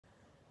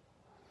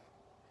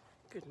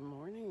Good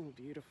morning,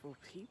 beautiful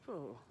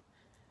people.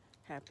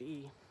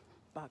 Happy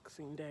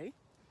Boxing Day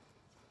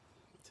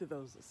to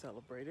those that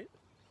celebrate it,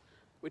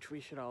 which we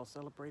should all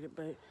celebrate it,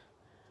 but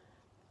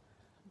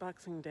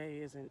Boxing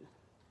Day isn't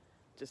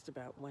just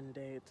about one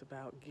day, it's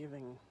about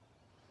giving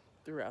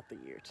throughout the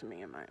year to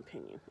me, in my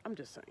opinion. I'm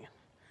just saying.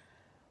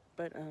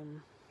 But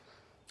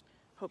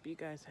hope you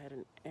guys had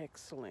an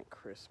excellent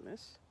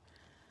Christmas.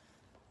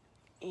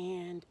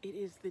 And it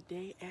is the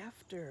day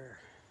after.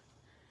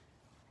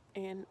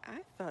 And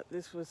I thought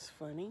this was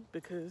funny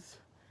because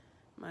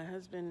my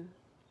husband,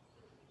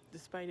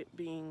 despite it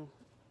being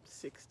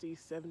 60,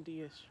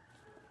 70-ish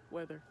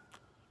weather,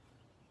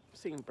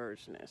 seeing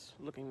bird's nests,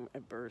 looking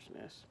at bird's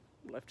nests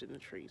left in the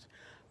trees.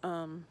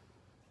 Yeah,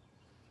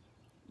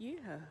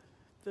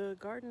 the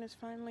garden is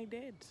finally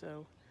dead,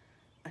 so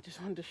I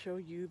just wanted to show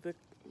you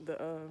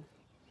the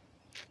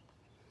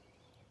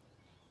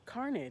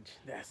carnage.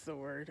 That's the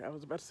word. I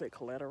was about to say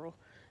collateral.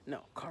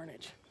 No,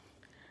 carnage.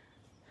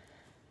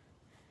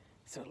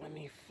 So let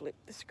me flip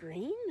the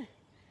screen.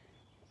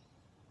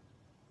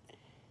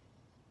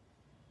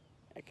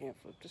 I can't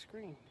flip the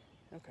screen.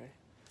 Okay.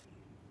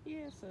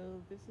 Yeah,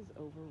 so this is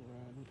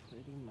overrun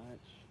pretty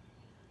much.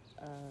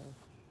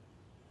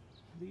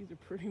 These are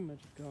pretty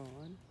much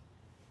gone,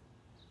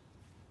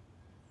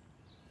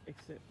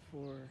 except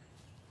for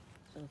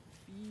a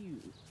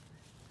few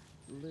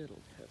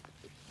little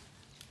peppers.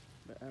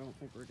 But I don't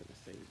think we're gonna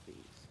save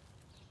these.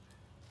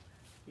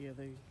 Yeah,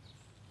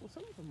 well,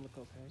 some of them look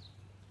okay,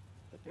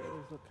 but the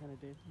others look kind of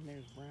dead. And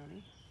there's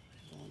Brownie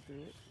going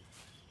through it.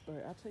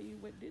 But I'll tell you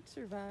what did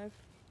survive,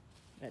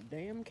 that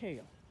damn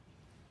kale.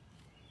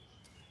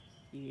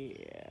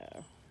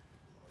 Yeah,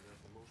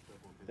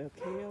 the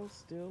kale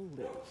still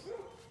lives.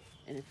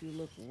 And if you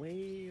look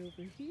way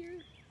over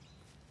here,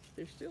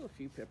 there's still a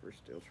few peppers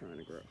still trying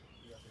to grow.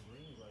 You got the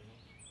greens right here.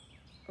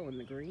 Oh, and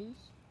the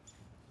greens?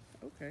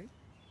 Okay.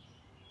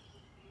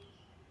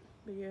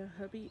 But yeah,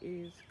 hubby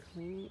is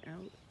cleaning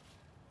out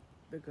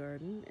the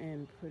garden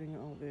and putting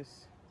all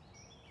this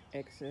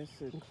excess,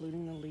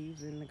 including the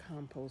leaves, in the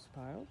compost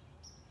pile.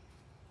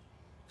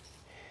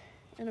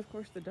 And of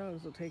course the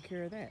dogs will take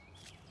care of that.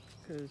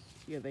 Because,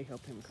 yeah, they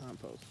help him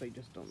compost. They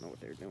just don't know what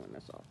they're doing,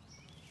 that's all.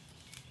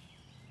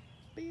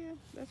 But yeah,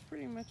 that's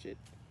pretty much it,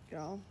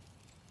 y'all.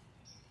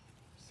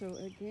 So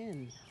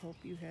again,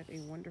 hope you had a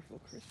wonderful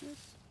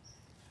Christmas.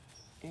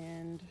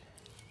 And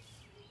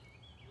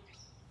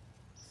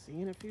see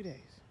you in a few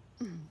days.